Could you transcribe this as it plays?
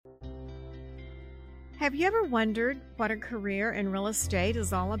Have you ever wondered what a career in real estate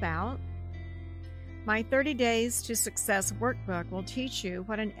is all about? My 30 Days to Success workbook will teach you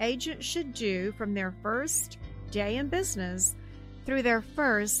what an agent should do from their first day in business through their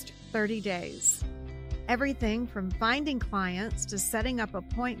first 30 days. Everything from finding clients to setting up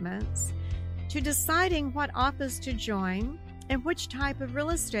appointments to deciding what office to join and which type of real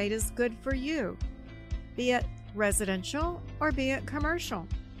estate is good for you, be it residential or be it commercial.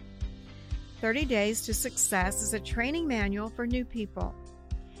 30 Days to Success is a training manual for new people.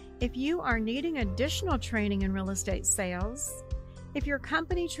 If you are needing additional training in real estate sales, if your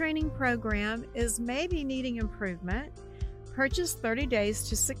company training program is maybe needing improvement, purchase 30 Days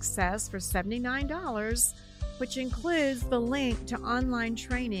to Success for $79, which includes the link to online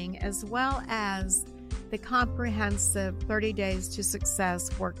training as well as the comprehensive 30 Days to Success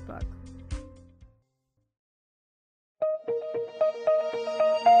workbook.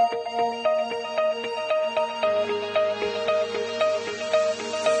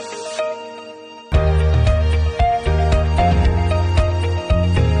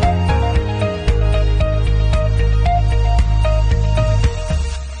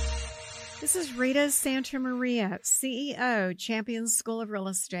 This is Rita Santa Maria, CEO, Champions School of Real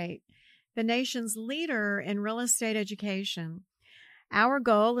Estate, the nation's leader in real estate education. Our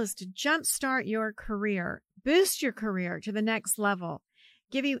goal is to jumpstart your career, boost your career to the next level,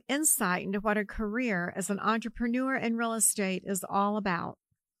 give you insight into what a career as an entrepreneur in real estate is all about.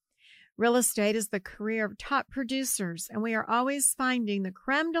 Real estate is the career of top producers, and we are always finding the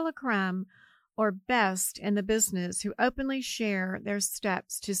creme de la creme or best in the business who openly share their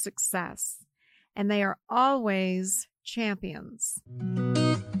steps to success. And they are always champions.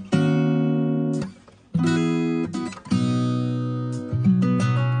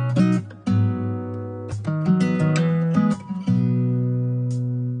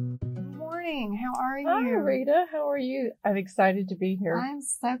 How are you? Hi, Rita. How are you? I'm excited to be here. I'm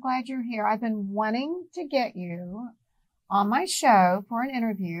so glad you're here. I've been wanting to get you on my show for an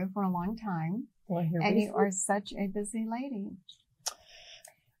interview for a long time. Well, and you are such a busy lady.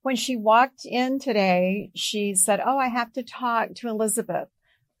 When she walked in today, she said, I have to talk to Elizabeth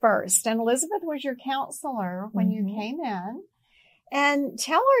first. And Elizabeth was your counselor when you came in. And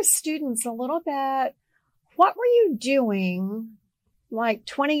tell our students a little bit, what were you doing like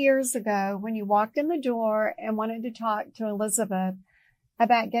 20 years ago when you walked in the door and wanted to talk to Elizabeth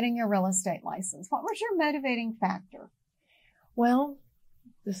about getting your real estate license? What was your motivating factor? Well,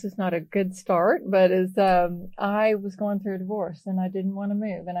 this is not a good start, but as I was going through a divorce and I didn't want to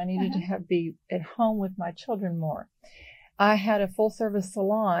move and I needed to be at home with my children more. I had a full service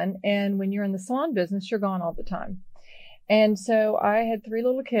salon, and when you're in the salon business, you're gone all the time. And so I had 3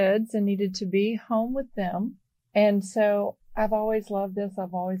 little kids and needed to be home with them. And so I've always loved this.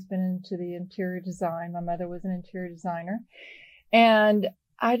 I've always been into the interior design. My mother was an interior designer. And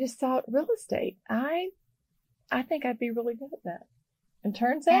I just thought real estate, I think I'd be really good at that. And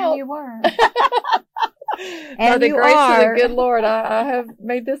turns out you were. And by the grace of the good Lord, I have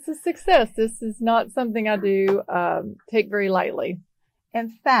made this a success. This is not something I do take very lightly. In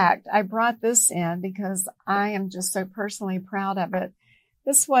fact, I brought this in because I am just so personally proud of it.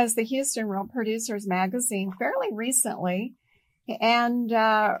 This was the Houston Real Producers magazine fairly recently. And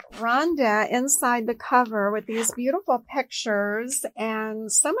Rhonda inside the cover with these beautiful pictures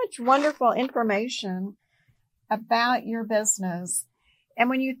and so much wonderful information about your business. And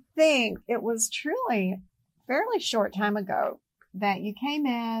when you think it was truly a fairly short time ago that you came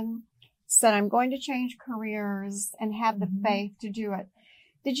in, said, I'm going to change careers and have the faith to do it.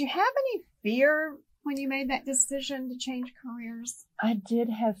 Did you have any fear when you made that decision to change careers? I did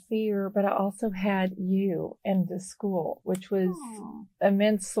have fear, but I also had you and the school, which was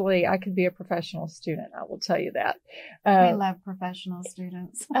immensely, I could be a professional student. I will tell you that. I love professional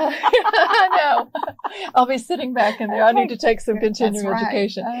students. I know. I'll be sitting back in there. I need to take some continuing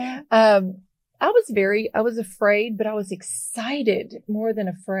education. I was afraid, but I was excited more than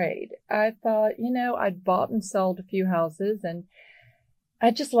afraid. I thought, I'd bought and sold a few houses and I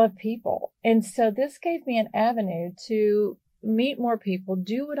just love people. And so this gave me an avenue to meet more people,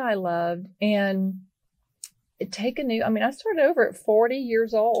 do what I loved, and take I started over at 40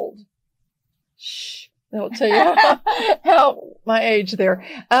 years old. Shh, that'll tell you how my age there.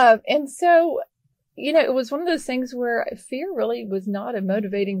 And so, it was one of those things where fear really was not a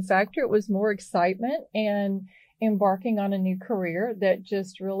motivating factor. It was more excitement and embarking on a new career that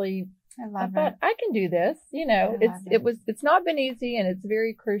just really, I thought I can do this. It's not been easy, and it's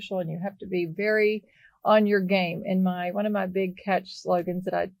very crucial, and you have to be very on your game. And one of my big catch slogans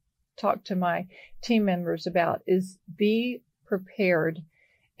that I talk to my team members about is be prepared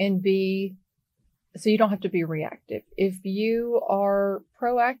and be so you don't have to be reactive. If you are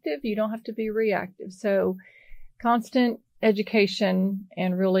proactive, you don't have to be reactive. So constant education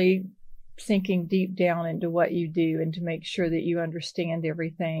and really sinking deep down into what you do and to make sure that you understand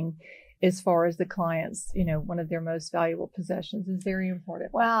everything as far as the clients, one of their most valuable possessions is very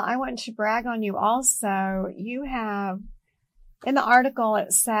important. Well, I want to brag on you also. You have, in the article,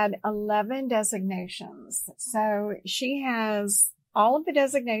 it said 11 designations. So she has all of the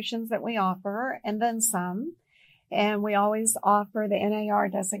designations that we offer and then some. And we always offer the NAR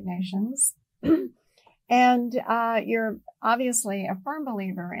designations. And you're obviously a firm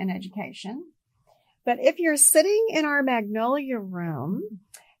believer in education. But if you're sitting in our Magnolia room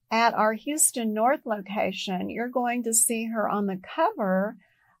at our Houston North location, you're going to see her on the cover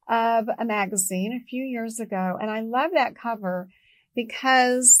of a magazine a few years ago. And I love that cover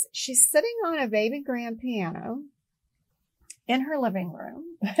because she's sitting on a baby grand piano in her living room.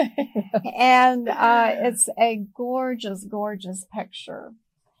 And it's a gorgeous, gorgeous picture.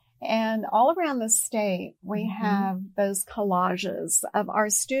 And all around the state, we have those collages of our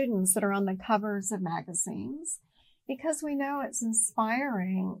students that are on the covers of magazines because we know it's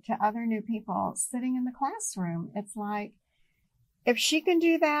inspiring to other new people sitting in the classroom. It's like, if she can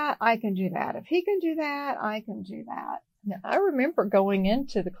do that, I can do that. If he can do that, I can do that. Now, I remember going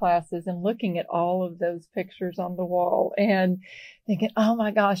into the classes and looking at all of those pictures on the wall and thinking, oh my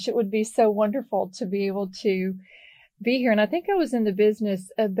gosh, it would be so wonderful to be able to be here. And I think I was in the business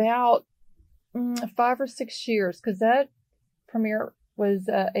about 5 or 6 years because that premiere was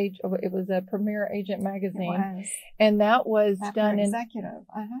it was a Premier Agent magazine, and that was done in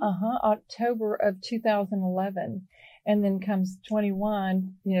October of 2011, and then comes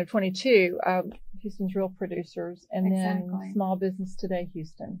 22 Houston's Real Producers, and then Small Business Today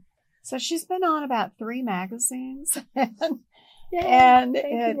Houston. So she's been on about 3 magazines, and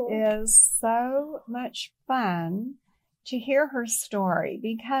it is so much fun to hear her story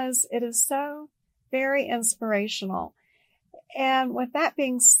because it is so very inspirational. And with that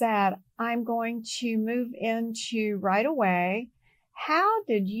being said, I'm going to move into right away. How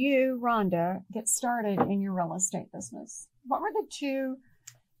did you, Rhonda, get started in your real estate business? What were the 2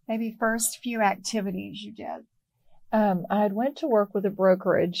 maybe first few activities you did? I had went to work with a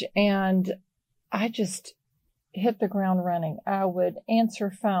brokerage and I just hit the ground running. I would answer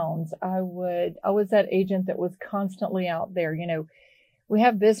phones. I was that agent that was constantly out there. We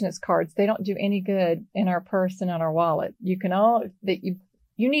have business cards. They don't do any good in our purse and in our wallet. You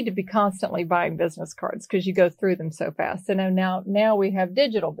need to be constantly buying business cards because you go through them so fast. And now we have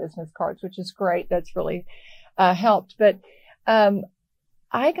digital business cards, which is great. That's really helped. But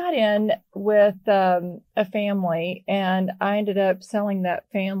I got in with a family, and I ended up selling that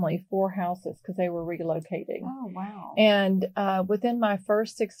family 4 houses because they were relocating. Oh, wow. And within my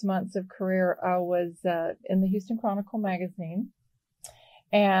first 6 months of career, I was in the Houston Chronicle magazine.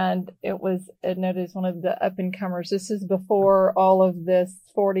 And it was noted one of the up-and-comers. This is before all of this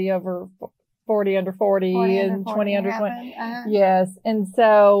 40 under 40 and 20 under 20. Yes. And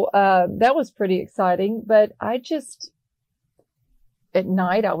so that was pretty exciting. But at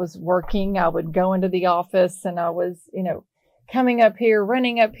night, I was working. I would go into the office and I was, coming up here,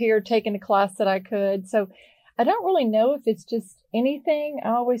 running up here, taking a class that I could. So I don't really know if it's just anything.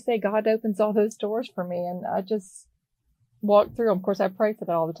 I always say God opens all those doors for me, and I just walk through them. Of course, I pray for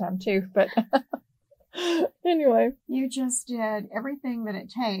that all the time too. But anyway. You just did everything that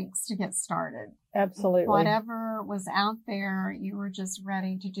it takes to get started. Absolutely. Whatever was out there, you were just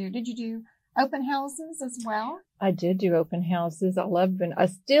ready to do. Did you do open houses as well? I did do open houses. I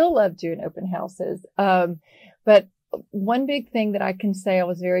still love doing open houses. But one big thing that I can say I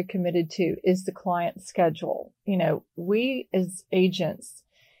was very committed to is the client schedule. We as agents,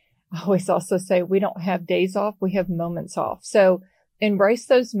 I always also say we don't have days off. We have moments off. So embrace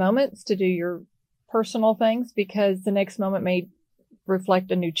those moments to do your personal things because the next moment may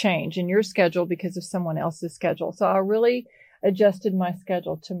reflect a new change in your schedule because of someone else's schedule. So I really adjusted my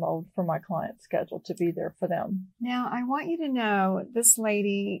schedule to mold for my client's schedule to be there for them. Now, I want you to know this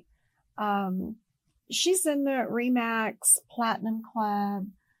lady, she's in the RE/MAX Platinum Club.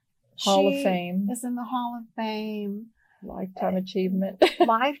 Hall of Fame. Is in the Hall of Fame. Lifetime achievement.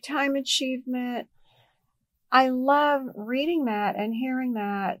 Lifetime achievement. I love reading that and hearing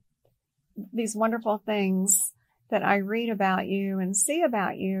these wonderful things that I read about you and see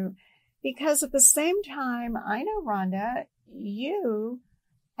about you, because at the same time, I know, Rhonda, you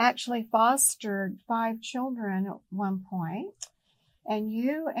actually fostered 5 children at one point, and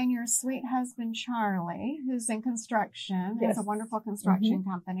you and your sweet husband, Charlie, who's in construction, has a wonderful construction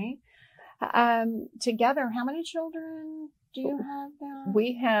company. Together, how many children do you have now?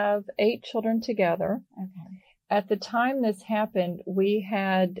 We have 8 children together. Okay. At the time this happened, we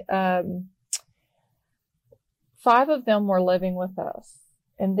had 5 of them were living with us.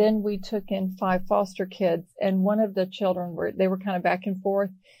 And then we took in 5 foster kids, and one of the children they were kind of back and forth.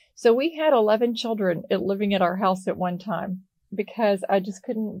 So we had 11 children living at our house at one time, because I just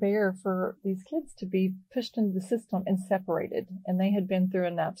couldn't bear for these kids to be pushed into the system and separated, and they had been through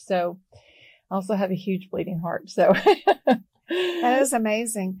enough. So I also have a huge bleeding heart. So that is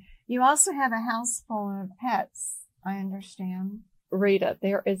amazing. You also have a house full of pets, I understand. Rita,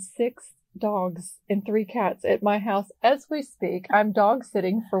 there is 6 dogs and 3 cats at my house as we speak. I'm dog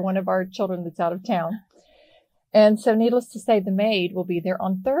sitting for one of our children that's out of town. And so needless to say, the maid will be there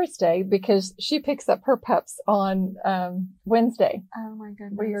on Thursday because she picks up her pups on Wednesday. Oh, my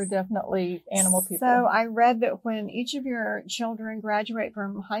goodness. We are definitely animal people. So I read that when each of your children graduate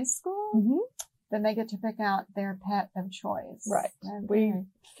from high school, then they get to pick out their pet of choice. Right. Okay. We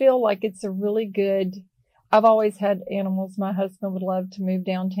feel like it's a really good... I've always had animals. My husband would love to move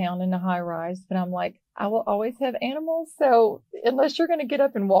downtown in a high rise, but I'm like, I will always have animals. So unless you're going to get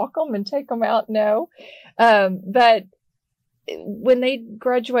up and walk them and take them out, no. But when they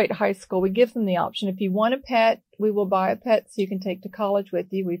graduate high school, we give them the option. If you want a pet, we will buy a pet so you can take to college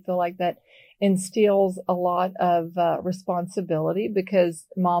with you. We feel like that instills a lot of responsibility because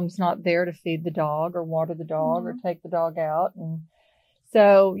mom's not there to feed the dog or water the dog or take the dog out. And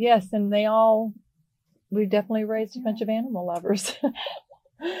so, yes, and we've definitely raised a bunch of animal lovers.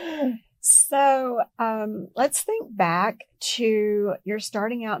 So let's think back to your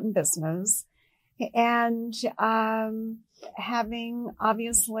starting out in business and having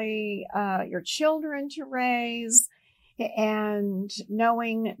obviously your children to raise and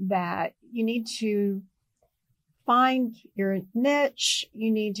knowing that you need to find your niche,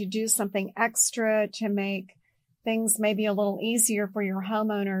 you need to do something extra to make things maybe a little easier for your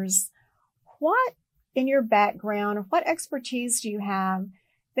homeowners. What in your background, what expertise do you have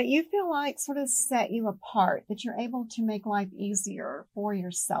that you feel like sort of set you apart, that you're able to make life easier for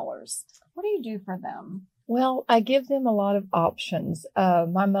your sellers? What do you do for them? Well, I give them a lot of options.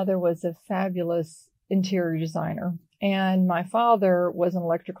 My mother was a fabulous interior designer, and my father was an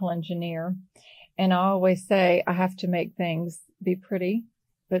electrical engineer. And I always say I have to make things be pretty,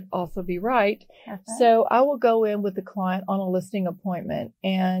 but also be right. Okay. So I will go in with the client on a listing appointment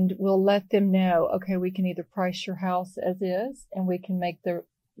and we'll let them know, okay, we can either price your house as is and we can make the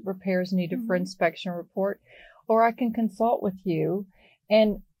repairs needed for inspection report, or I can consult with you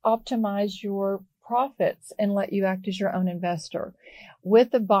and optimize your profits and let you act as your own investor.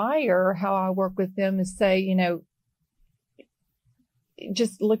 With the buyer, how I work with them is say,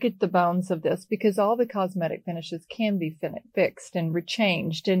 just look at the bones of this, because all the cosmetic finishes can be fixed and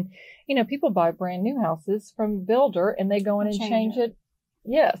rechanged. And, people buy brand new houses from a builder and they go in and change it.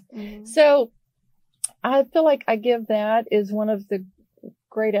 Yes. So I feel like I give that is one of the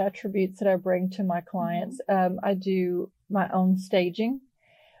great attributes that I bring to my clients. I do my own staging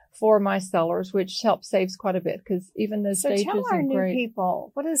for my sellers, which helps saves quite a bit because even the stages tell our are new great.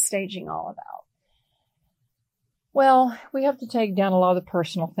 People, what is staging all about? Well, we have to take down a lot of the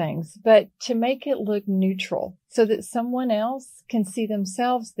personal things, but to make it look neutral so that someone else can see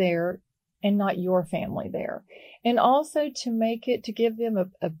themselves there and not your family there. And also to give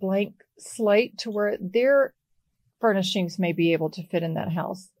them a blank slate to where their furnishings may be able to fit in that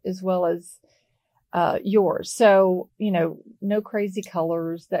house as well as yours. So, no crazy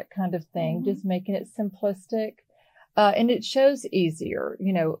colors, that kind of thing, just making it simplistic. And it shows easier,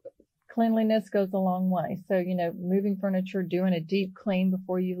 cleanliness goes a long way. So, moving furniture, doing a deep clean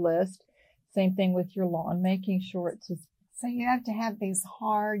before you list. Same thing with your lawn, making sure it's just... So you have to have these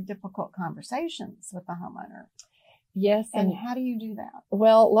hard, difficult conversations with the homeowner. Yes. And how do you do that?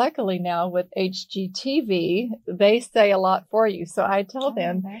 Well, luckily now with HGTV, they say a lot for you. So I tell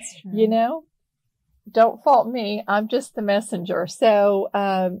them, that's true. Don't fault me. I'm just the messenger. So,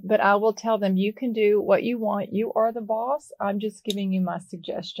 but I will tell them, you can do what you want. You are the boss. I'm just giving you my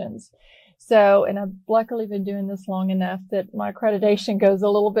suggestions. So, and I've luckily been doing this long enough that my accreditation goes a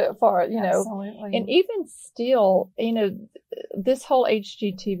little bit far, Absolutely. And even still, this whole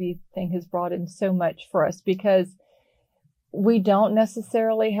HGTV thing has brought in so much for us because we don't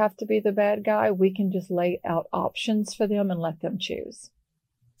necessarily have to be the bad guy. We can just lay out options for them and let them choose.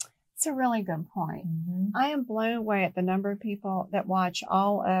 It's a really good point. I am blown away at the number of people that watch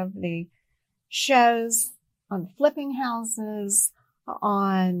all of the shows on flipping houses,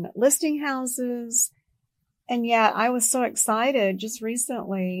 on listing houses. And yet I was so excited just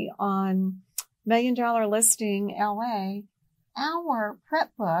recently on $1 Million Listing LA. Our prep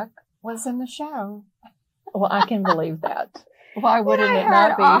book was in the show. Well, I can believe that. Why wouldn't it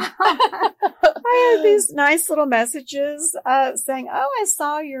had, not be? I had these nice little messages saying, oh, I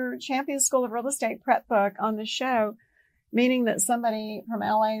saw your Champion School of Real Estate prep book on the show, meaning that somebody from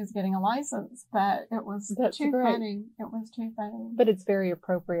LA is getting a license. But it was too funny. It was too funny. But it's very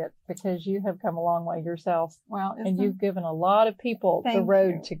appropriate because you have come a long way yourself. Well, and you've given a lot of people the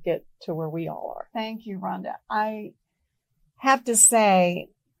road to get to where we all are. Thank you, Rhonda. I have to say,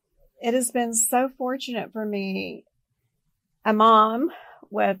 it has been so fortunate for me, a mom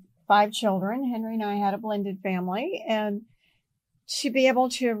with 5 children. Henry and I had a blended family, and to be able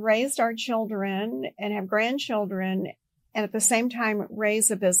to have raised our children and have grandchildren and at the same time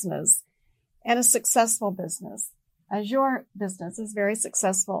raise a business, and a successful business, as your business is very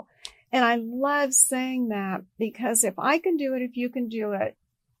successful. And I love saying that because if I can do it, if you can do it,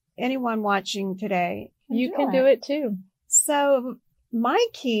 anyone watching today can do it too. So my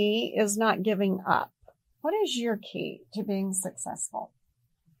key is not giving up. What is your key to being successful?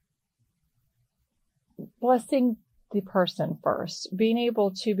 Blessing the person first, being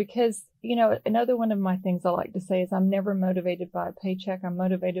able to, because, another one of my things I like to say is I'm never motivated by a paycheck. I'm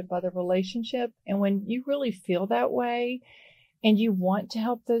motivated by the relationship. And when you really feel that way and you want to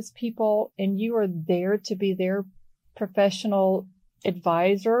help those people and you are there to be their professional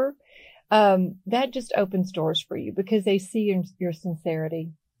advisor, that just opens doors for you because they see your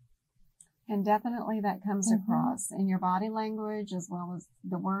sincerity. And definitely that comes across in your body language as well as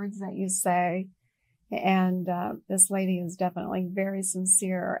the words that you say. And this lady is definitely very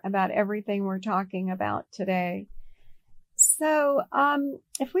sincere about everything we're talking about today. So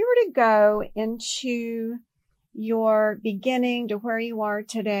if we were to go into your beginning to where you are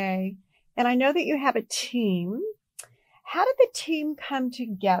today, and I know that you have a team, how did the team come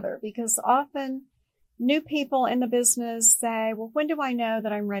together? Because often new people in the business say, well, when do I know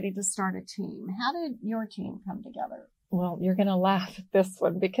that I'm ready to start a team? How did your team come together? Well, you're going to laugh at this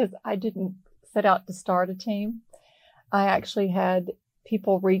one because I didn't set out to start a team. I actually had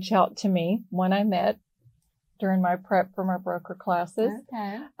people reach out to me when I met during my prep for my broker classes.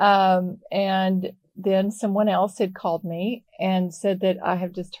 Okay. And then someone else had called me and said that I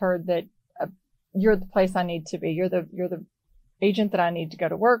have just heard that you're the place I need to be. You're the agent that I need to go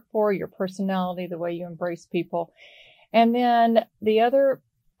to work for, your personality, the way you embrace people. And then the other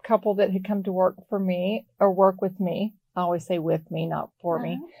couple that had come to work for me or work with me, I always say with me, not for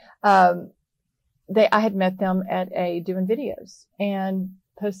me. I had met them at doing videos and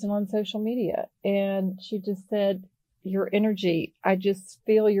posting on social media. And she just said, your energy, I just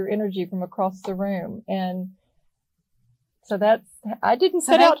feel your energy from across the room. And so I didn't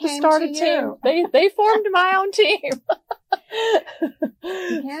set out to start a team. They formed my own team.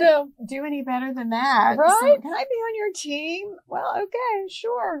 You can't do any better than that. Right? So, can I be on your team? Well, okay,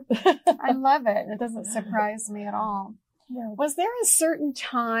 sure. I love it. It doesn't surprise me at all. Yeah. Was there a certain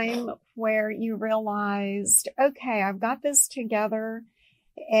time where you realized, okay, I've got this together?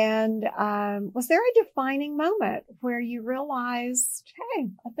 And was there a defining moment where you realized,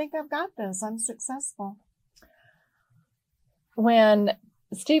 hey, I think I've got this. I'm successful? When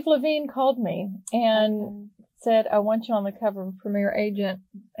Steve Levine called me and said, I want you on the cover of Premier Agent.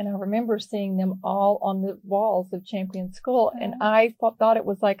 And I remember seeing them all on the walls of Champion School. And I thought it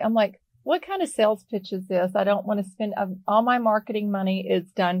was I'm like, what kind of sales pitch is this? I don't want to spend all my marketing money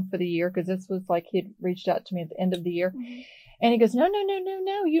is done for the year. Cause this was he'd reached out to me at the end of the year. Mm-hmm. And he goes, no,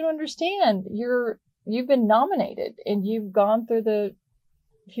 you don't understand. You've been nominated and you've gone through the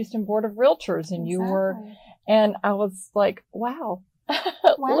Houston Board of Realtors and you were, and I was like, wow.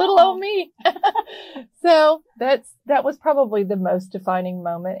 Little old me. So that was probably the most defining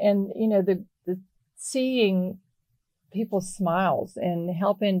moment. And, the seeing people's smiles and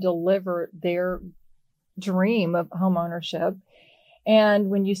helping deliver their dream of home ownership. And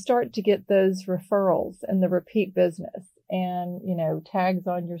when you start to get those referrals and the repeat business and, tags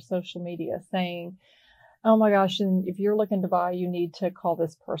on your social media saying, oh my gosh, and if you're looking to buy, you need to call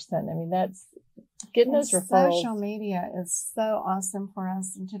this person. I mean, that's getting those referrals. Social media is so awesome for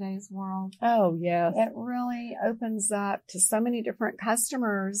us in today's world. Oh, yes. It really opens up to so many different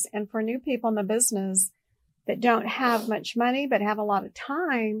customers. And for new people in the business that don't have much money, but have a lot of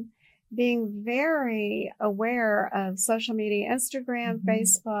time, being very aware of social media, Instagram,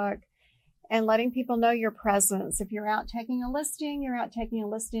 Facebook, and letting people know your presence. If you're out taking a listing,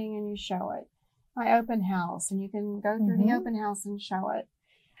 and you show it. My open house, and you can go through the open house and show it.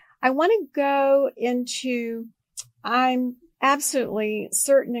 I want to go into, I'm absolutely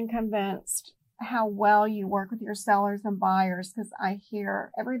certain and convinced how well you work with your sellers and buyers, because I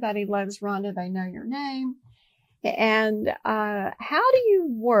hear everybody loves Rhonda. They know your name. And how do you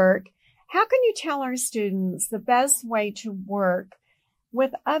work? How can you tell our students the best way to work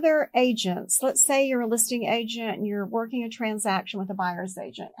with other agents? Let's say you're a listing agent and you're working a transaction with a buyer's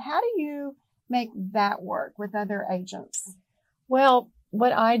agent. How do you make that work with other agents? Well,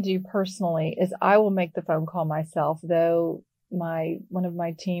 what I do personally is I will make the phone call myself, though one of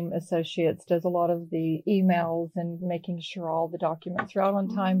my team associates does a lot of the emails and making sure all the documents are out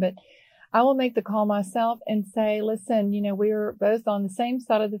on time. But I will make the call myself and say, listen, we're both on the same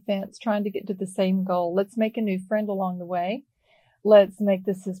side of the fence trying to get to the same goal. Let's make a new friend along the way. Let's make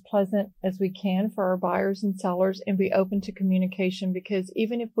this as pleasant as we can for our buyers and sellers and be open to communication, because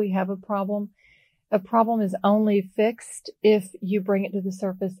even if we have a problem is only fixed if you bring it to the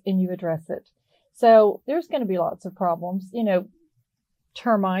surface and you address it. So there's going to be lots of problems,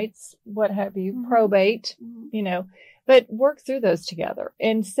 termites, what have you, probate, but work through those together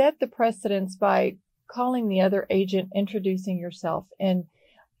and set the precedence by calling the other agent, introducing yourself, and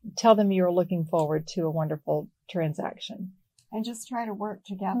tell them you're looking forward to a wonderful transaction. And just try to work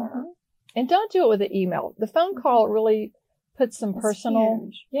together. And don't do it with an email. The phone call really puts some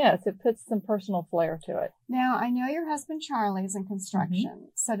it puts some personal flair to it. Now, I know your husband Charlie's in construction.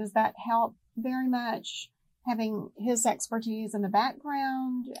 So does that help very much, having his expertise in the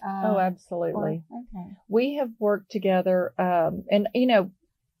background? Oh, absolutely. Okay. We have worked together. And,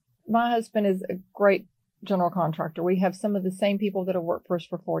 my husband is a great general contractor. We have some of the same people that have worked for us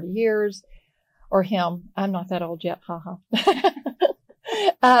for 40 years, or him. I'm not that old yet. Haha.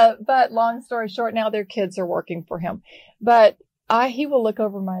 But long story short, now their kids are working for him. But he will look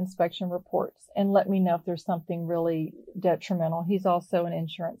over my inspection reports and let me know if there's something really detrimental. He's also an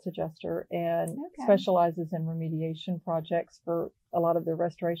insurance adjuster and specializes in remediation projects for a lot of the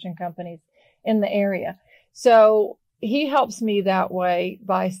restoration companies in the area. So he helps me that way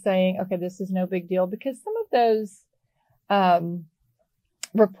by saying, okay, this is no big deal, because some of those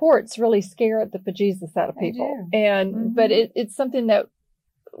reports really scare the bejesus out of people. And but it's something that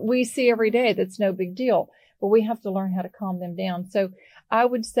we see every day that's no big deal, but we have to learn how to calm them down. So I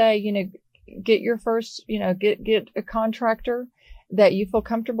would say, get your first, get a contractor that you feel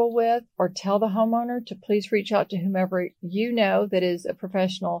comfortable with, or tell the homeowner to please reach out to whomever that is a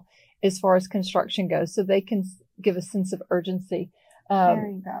professional as far as construction goes, so they can give a sense of urgency. There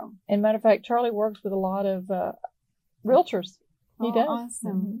you go. And matter of fact, Charlie works with a lot of realtors. He does.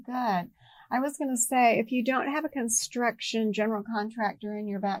 Awesome. Good. I was going to say, if you don't have a construction general contractor in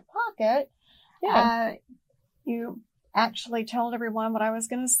your back pocket, you actually told everyone what I was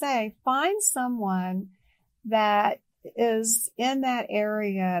going to say. Find someone that is in that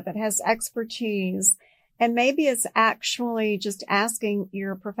area that has expertise, and maybe it's actually just asking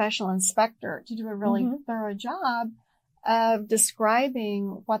your professional inspector to do a really thorough job of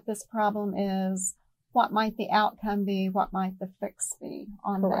describing what this problem is, what might the outcome be, what might the fix be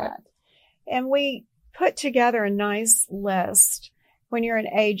on that. And we put together a nice list. When you're an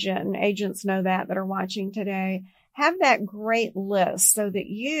agent, and agents know that are watching today, have that great list so that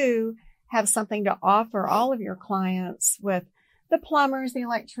you have something to offer all of your clients, with the plumbers, the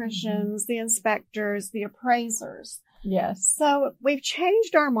electricians, the inspectors, the appraisers. Yes. So we've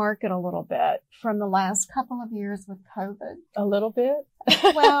changed our market a little bit from the last couple of years with COVID. A little bit?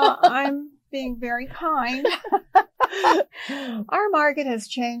 Well, I'm being very kind. Our market has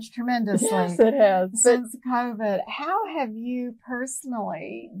changed tremendously. Yes, it has. Since COVID. How have you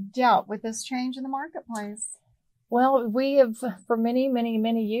personally dealt with this change in the marketplace? Well, we have, for many, many,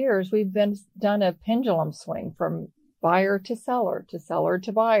 many years, we've done a pendulum swing from buyer to seller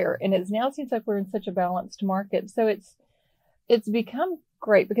to buyer. And it now seems like we're in such a balanced market. So it's become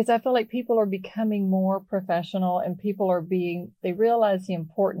great, because I feel like people are becoming more professional, and they realize the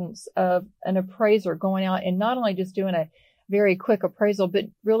importance of an appraiser going out and not only just doing a very quick appraisal, but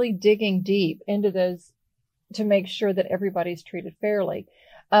really digging deep into those to make sure that everybody's treated fairly.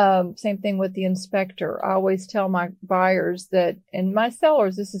 Same thing with the inspector. I always tell my buyers and my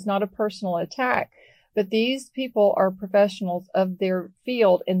sellers, this is not a personal attack, but these people are professionals of their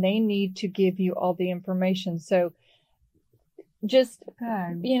field, and they need to give you all the information. So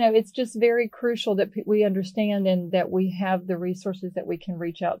it's just very crucial that we understand and that we have the resources that we can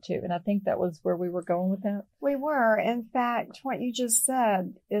reach out to. And I think that was where we were going with that. We were. In fact, what you just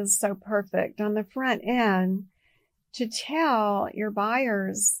said is so perfect. On the front end, to tell your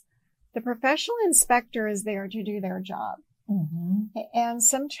buyers, the professional inspector is there to do their job. And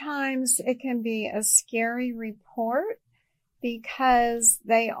sometimes it can be a scary report, because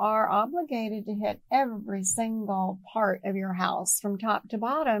they are obligated to hit every single part of your house from top to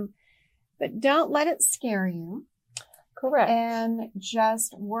bottom. But don't let it scare you. Correct. And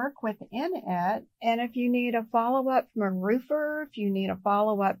just work within it. And if you need a follow-up from a roofer, if you need a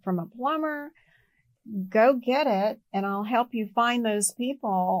follow-up from a plumber, go get it, and I'll help you find those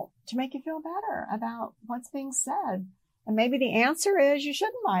people to make you feel better about what's being said. And maybe the answer is you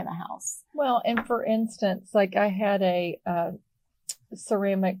shouldn't buy the house. Well, and for instance, like I had a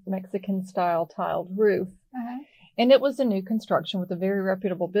ceramic Mexican style tiled roof. And it was a new construction with a very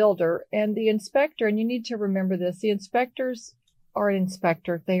reputable builder. And the inspector, and you need to remember this, the inspectors are an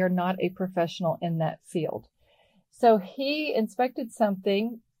inspector. They are not a professional in that field. So he inspected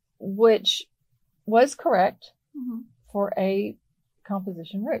something which was correct for a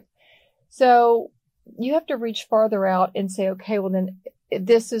composition roof. So you have to reach farther out and say, okay, well then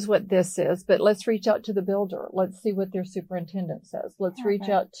this is what this is, but let's reach out to the builder. Let's see what their superintendent says. Let's reach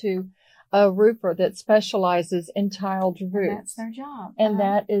out to a roofer that specializes in tiled roofs. And that's their job. And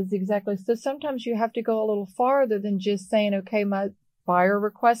that is exactly. So sometimes you have to go a little farther than just saying, okay, my buyer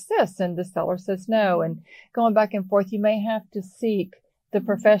requests this and the seller says no. And going back and forth, you may have to seek the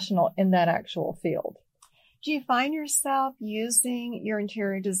professional in that actual field. Do you find yourself using your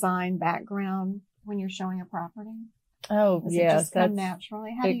interior design background when you're showing a property? Oh, Does yes. It just come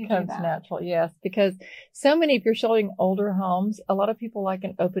naturally? How do you do that? It comes natural, yes. Because so many, if you're showing older homes, a lot of people like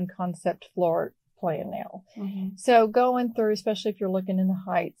an open concept floor plan now. So going through, especially if you're looking in the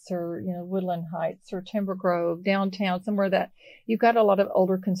Heights or, Woodland Heights or Timber Grove, downtown, somewhere that you've got a lot of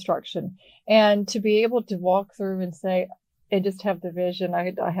older construction. And to be able to walk through and say, and just have the vision.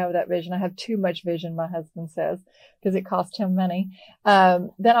 I have that vision. I have too much vision, my husband says, because it costs him money.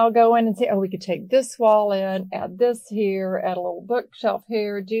 Then I'll go in and say, oh, we could take this wall in, add this here, add a little bookshelf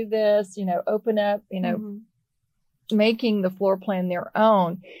here, do this, open up, making the floor plan their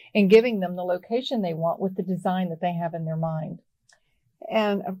own and giving them the location they want with the design that they have in their mind.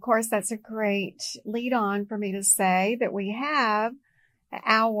 And of course, that's a great lead on for me to say that we have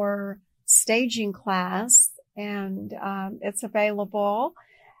our staging class. And it's available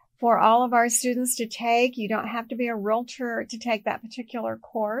for all of our students to take. You don't have to be a realtor to take that particular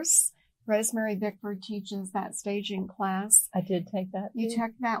course. Rosemary Bickford teaches that staging class. I did take that. You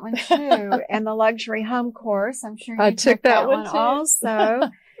took that one too. And the luxury home course. I'm sure you took that one too. Also.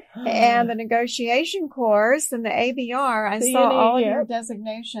 And the negotiation course and the ABR. I saw all of your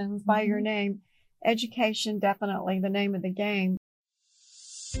designations by your name. Education, definitely the name of the game.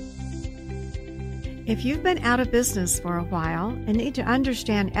 If you've been out of business for a while and need to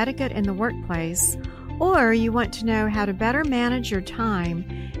understand etiquette in the workplace, or you want to know how to better manage your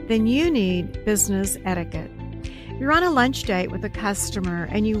time, then you need business etiquette. You're on a lunch date with a customer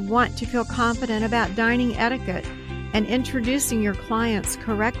and you want to feel confident about dining etiquette and introducing your clients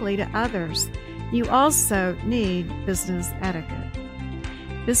correctly to others. You also need business etiquette.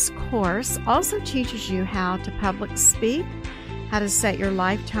 This course also teaches you how to public speak, how to set your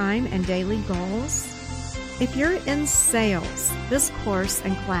lifetime and daily goals. If you're in sales, this course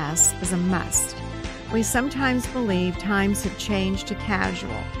and class is a must. We sometimes believe times have changed to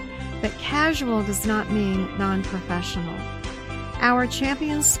casual, but casual does not mean non-professional. Our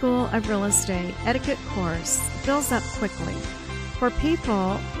Champion School of Real Estate Etiquette course fills up quickly for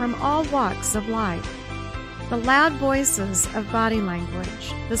people from all walks of life. The loud voices of body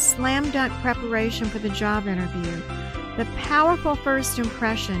language, the slam dunk preparation for the job interview, the powerful first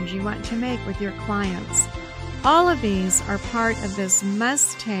impressions you want to make with your clients. All of these are part of this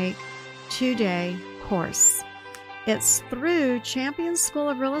must-take 2-day course. It's through Champion School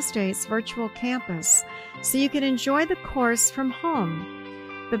of Real Estate's virtual campus, so you can enjoy the course from home.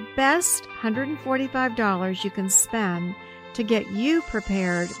 The best $145 you can spend to get you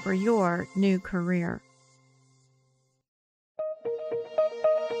prepared for your new career.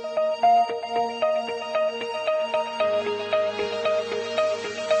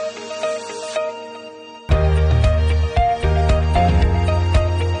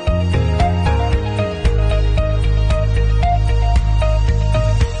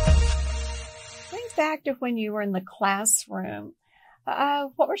 Back to when you were in the classroom,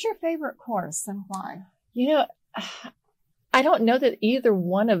 what was your favorite course and why? I don't know that either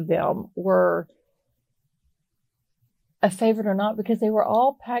one of them were a favorite or not, because they were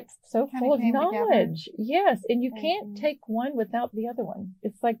all packed so full of knowledge. Together. Yes. And you can't take one without the other one.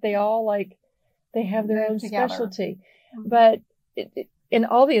 It's like they all they have their own specialty, but and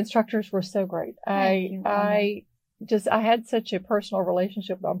all the instructors were so great. I had such a personal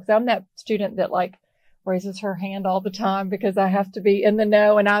relationship with them, because I'm that student that raises her hand all the time because I have to be in the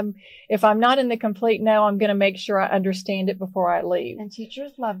know. And if I'm not in the complete know, I'm going to make sure I understand it before I leave. And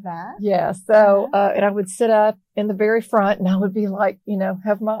teachers love that. Yeah. So, and I would sit up in the very front and I would be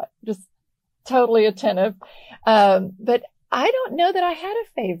have my, just totally attentive. But I don't know that I had a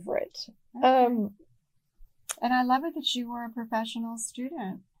favorite. Okay. And I love it that you were a professional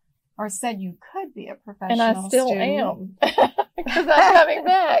student, or said you could be a professional student. And I still am, because I'm coming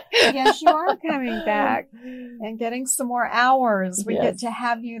back. Yes, you are coming back and getting some more hours. We get to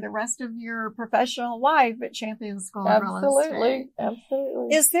have you the rest of your professional life at Champion School of Real Estate.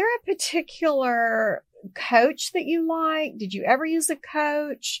 Absolutely. Is there a particular coach that you like? Did you ever use a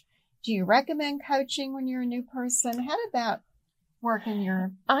coach? Do you recommend coaching when you're a new person? How did that work in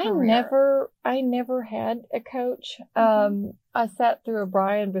your career? I never had a coach. I sat through a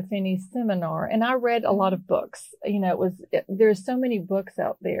Brian Buffini seminar, and I read a lot of books. There's so many books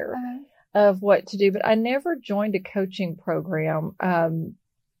out there of what to do, but I never joined a coaching program.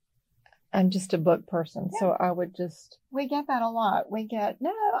 I'm just a book person, so I would just. We get that a lot.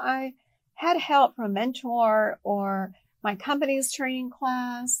 I had help from a mentor or my company's training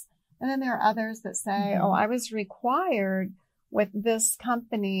class. And then there are others that say, I was required with this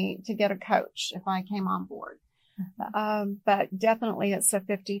company to get a coach if I came on board. But definitely it's a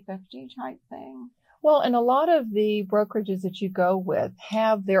 50-50 type thing. Well, and a lot of the brokerages that you go with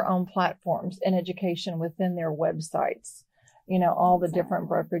have their own platforms and education within their websites. All the different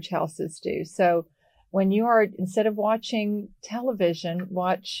brokerage houses do. So when you are, instead of watching television,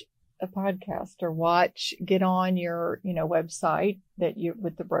 watch a podcast or get on your, website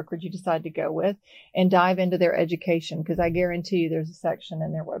with the brokerage you decide to go with, and dive into their education, because I guarantee you there's a section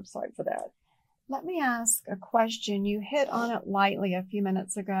in their website for that. Let me ask a question. You hit on it lightly a few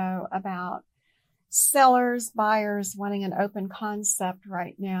minutes ago about sellers, buyers wanting an open concept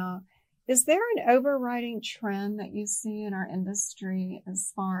right now. Is there an overriding trend that you see in our industry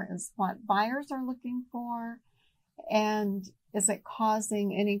as far as what buyers are looking for? And is it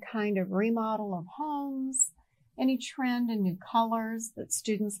causing any kind of remodel of homes? Any trend in new colors that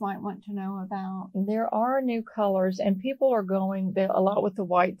students might want to know about? There are new colors, and people are going a lot with the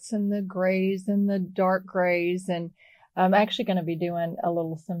whites and the grays and the dark grays. And I'm actually going to be doing a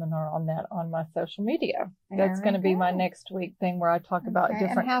little seminar on that on my social media. That's going to be my next week thing, where I talk about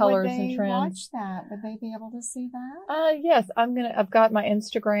different colors and trends. Watch that? Would they be able to see that? Yes, I've got my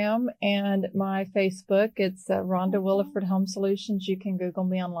Instagram and my Facebook. It's Rhonda Williford Home Solutions. You can Google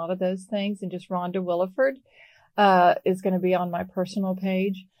me on a lot of those things, and just Rhonda Williford is going to be on my personal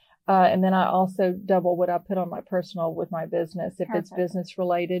page. And then I also double what I put on my personal with my business, if it's business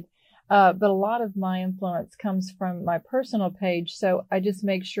related. But a lot of my influence comes from my personal page. So I just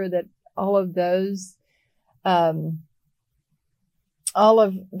make sure that all of those, all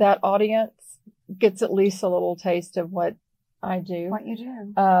of that audience gets at least a little taste of what I do. What you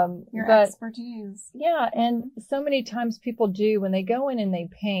do. Your expertise. Yeah. And so many times people do, when they go in and they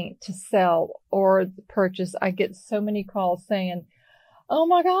paint to sell or purchase, I get so many calls saying, oh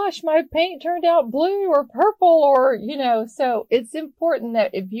my gosh, my paint turned out blue or purple, or, so it's important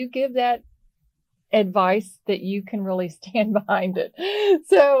that if you give that advice, that you can really stand behind it.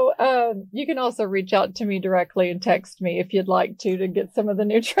 So, you can also reach out to me directly and text me if you'd like to get some of the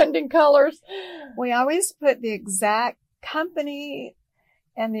new trending colors. We always put the exact company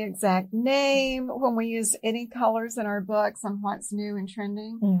and the exact name when we use any colors in our books on what's new and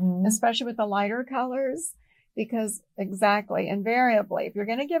trending, especially with the lighter colors. Because invariably, if you're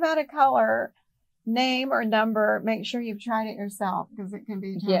going to give out a color, name or number, make sure you've tried it yourself, because it can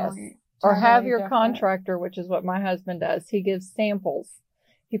be totally or have your contractor, which is what my husband does. He gives samples.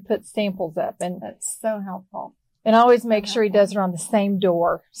 He puts samples up, and that's so helpful. And I always make sure he does it on the same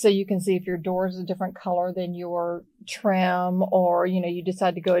door, so you can see if your door is a different color than your trim, or, you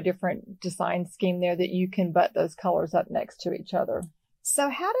decide to go a different design scheme there, that you can butt those colors up next to each other. So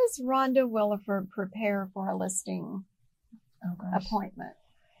how does Rhonda Williford prepare for a listing appointment?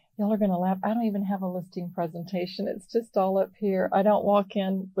 Y'all are going to laugh. I don't even have a listing presentation. It's just all up here. I don't walk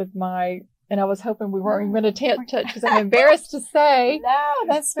in with and I was hoping we weren't going to touch, because I'm embarrassed to say. No,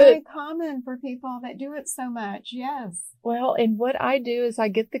 that's very common for people that do it so much. Yes. Well, and what I do is I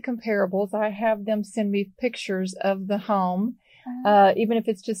get the comparables. I have them send me pictures of the home, even if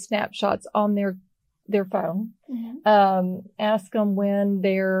it's just snapshots on their phone. Ask them when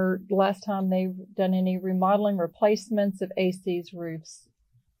last time they've done any remodeling, replacements of ACs, roofs,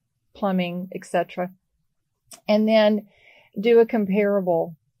 plumbing, etc. And then do a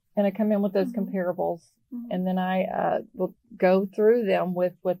comparable, and I come in with those comparables, and then I will go through them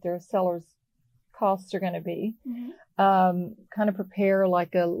with what their seller's costs are going to be, kind of prepare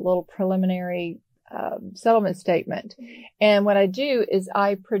like a little preliminary settlement statement. And what I do is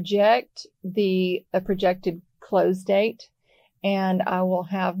I project a projected close date, and I will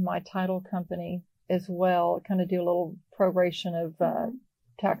have my title company as well kind of do a little proration of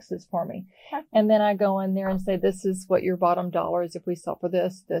taxes for me. And then I go in there and say, this is what your bottom dollar is if we sell for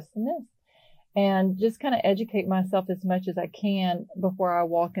this, this, and this. And just kind of educate myself as much as I can before I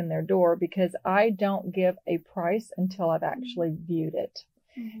walk in their door, because I don't give a price until I've actually viewed it.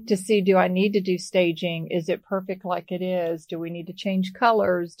 To see, do I need to do staging? Is it perfect like it is? Do we need to change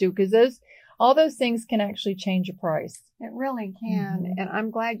colors? Because all those things can actually change a price. It really can. And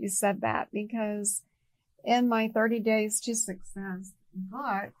I'm glad you said that, because in my 30 Days to Success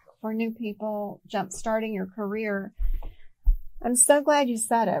book for new people jumpstarting your career, I'm so glad you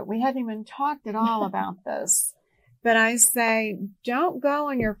said it. We haven't even talked at all about this, but I say, don't go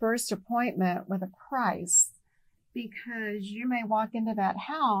on your first appointment with a price, because you may walk into that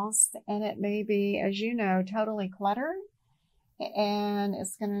house and it may be, as you know, totally cluttered, and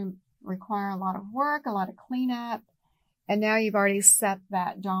it's going to require a lot of work, a lot of cleanup. And now you've already set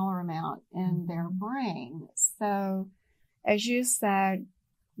that dollar amount in their brain. So as you said,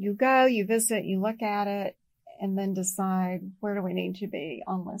 you go, you visit, you look at it, and then decide, where do we need to be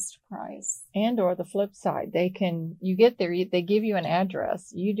on list price? And or the flip side, you get there, they give you an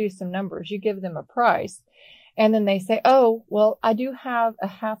address, you do some numbers, you give them a price. And then they say, oh, well, I do have a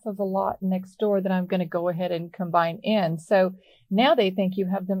half of a lot next door that I'm going to go ahead and combine in. So now they think you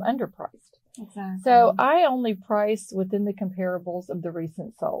have them underpriced. Exactly. So I only price within the comparables of the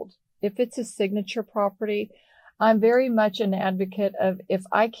recent sold. If it's a signature property, I'm very much an advocate of, if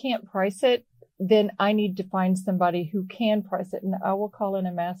I can't price it, then I need to find somebody who can price it. And I will call in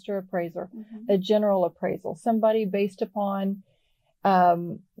a master appraiser, a general appraisal, somebody based upon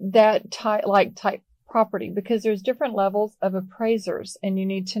that type property, because there's different levels of appraisers, and you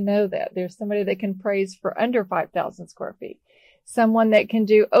need to know that. There's somebody that can appraise for under 5,000 square feet, someone that can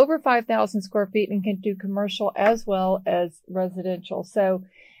do over 5,000 square feet and can do commercial as well as residential. So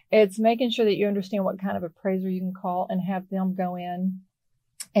it's making sure that you understand what kind of appraiser you can call and have them go in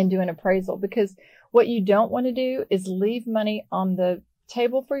and do an appraisal, because what you don't want to do is leave money on the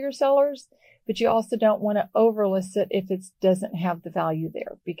table for your sellers, but you also don't want to overlist it if it doesn't have the value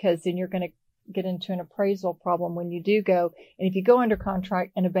there, because then you're going to get into an appraisal problem when you do go. And if you go under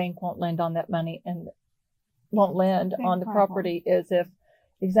contract and a bank won't lend on that money and won't lend on the property, as if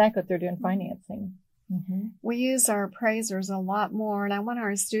they're doing financing. We use our appraisers a lot more, and I want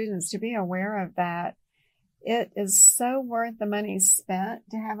our students to be aware of that. It is so worth the money spent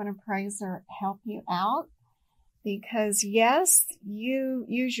to have an appraiser help you out, because yes, you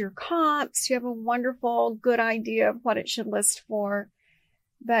use your comps, you have a wonderful, good idea of what it should list for.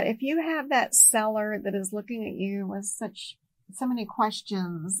 But if you have that seller that is looking at you with so many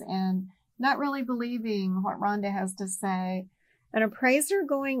questions and not really believing what Rhonda has to say, an appraiser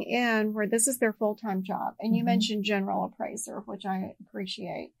going in where this is their full-time job, and you mentioned general appraiser, which I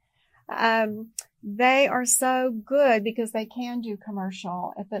appreciate. They are so good because they can do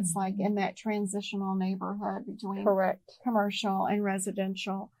commercial if it's like in that transitional neighborhood between commercial and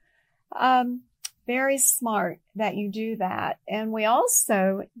residential. Very smart that you do that. And we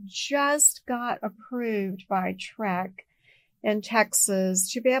also just got approved by TREC in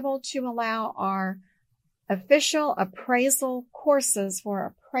Texas to be able to allow our official appraisal courses for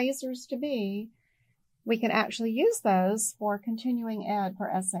appraisers to be. We can actually use those for continuing ed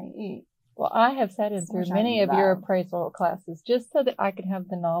for SAE. Well, I have sat in through many of your appraisal classes just so that I could have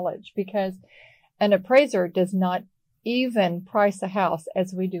the knowledge, because an appraiser does not even price a house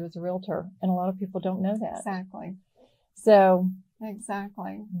as we do as a realtor. And a lot of people don't know that. Exactly. So.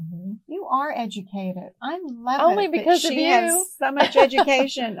 Exactly. You are educated. I love it. Only because of you. She has so much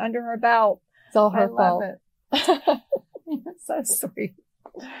education under her belt. It's all her fault. I love it. So sweet.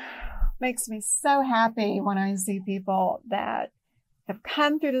 Makes me so happy when I see people that have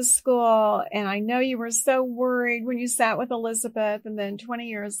come through the school, and I know you were so worried when you sat with Elizabeth, and then 20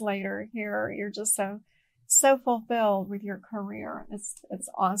 years later here, you're just so fulfilled with your career. It's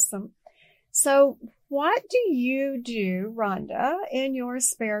awesome. So what do you do, Rhonda, in your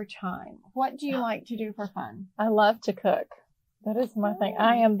spare time? What do you like to do for fun? I love to cook. That is my thing.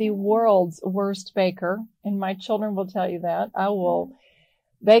 I am the world's worst baker, and my children will tell you that. I will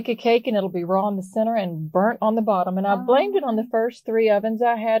bake a cake and it'll be raw in the center and burnt on the bottom. And I blamed it on the first 3 ovens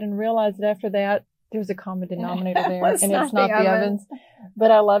I had, and realized that after that, there's a common denominator there, and it's not the ovens.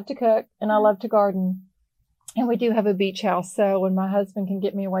 But I love to cook and I love to garden. And we do have a beach house. So when my husband can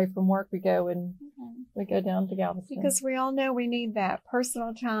get me away from work, we go down to Galveston. Because we all know we need that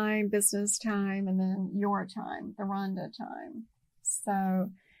personal time, business time, and then your time, the Rhonda time. So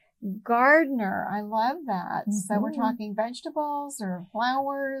gardener, I love that. So we're talking vegetables or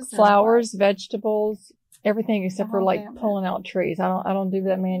flowers? Flowers, vegetables, Everything except for like pulling out trees. I don't do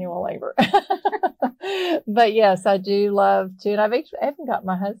that manual labor. But yes, I do love to, and I've even got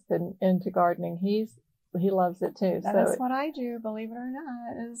my husband into gardening. He loves it too. That's what I do, believe it or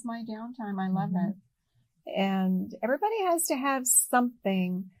not. It is my downtime. I love it. And everybody has to have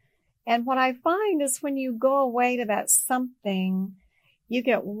something. And what I find is when you go away to that something, you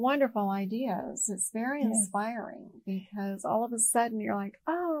get wonderful ideas. It's very inspiring because all of a sudden you're like,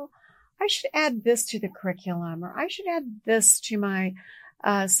 oh, I should add this to the curriculum, or I should add this to my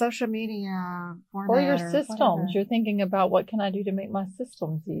social media format. Or your systems. Whatever. You're thinking about what can I do to make my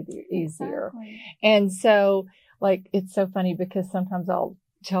systems easier. Exactly. And so, like, it's so funny because sometimes I'll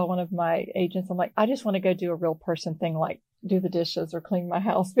tell one of my agents, I'm like, I just want to go do a real person thing, like do the dishes or clean my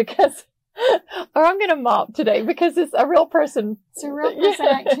house because, or I'm going to mop today because it's a real person. It's a real person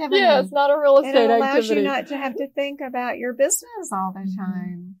activity. Yeah, it's not a real estate activity. It allows you not to have to think about your business all the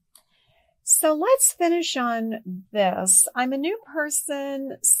time. So let's finish on this. I'm a new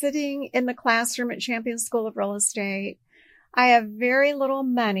person sitting in the classroom at Champion School of Real Estate. I have very little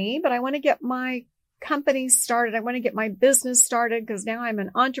money, but I want to get my company started. I want to get my business started because now I'm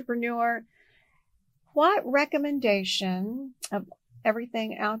an entrepreneur. What recommendation of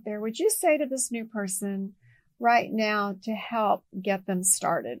everything out there would you say to this new person right now to help get them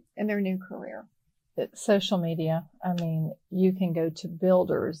started in their new career? Social media. I mean, you can go to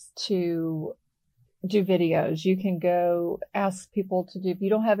builders to do videos. You can go ask people to do, if you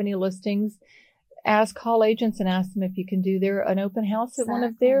don't have any listings, call agents and ask them if you can do an open house at one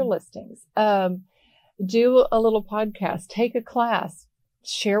of their listings. Do a little podcast, take a class,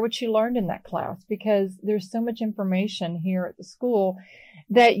 share what you learned in that class, because there's so much information here at the school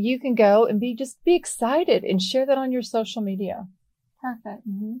that you can go and be excited and share that on your social media. Perfect.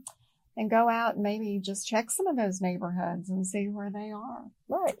 Mm-hmm. And go out and maybe just check some of those neighborhoods and see where they are.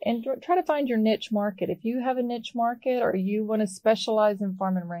 Right. And try to find your niche market. If you have a niche market, or you want to specialize in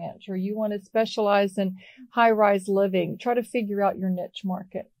farm and ranch, or you want to specialize in high-rise living, try to figure out your niche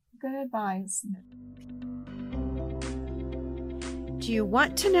market. Good advice. Do you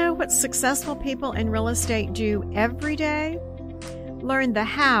want to know what successful people in real estate do every day? Learn the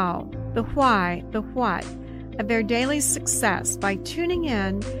how, the why, the what of their daily success by tuning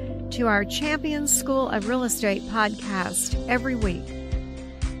in to our Champion School of Real Estate podcast every week.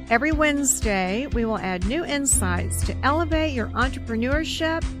 Every Wednesday, we will add new insights to elevate your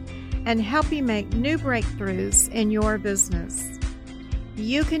entrepreneurship and help you make new breakthroughs in your business.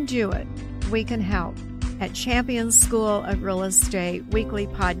 You can do it. We can help at Champion School of Real Estate Weekly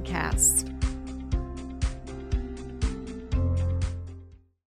Podcast.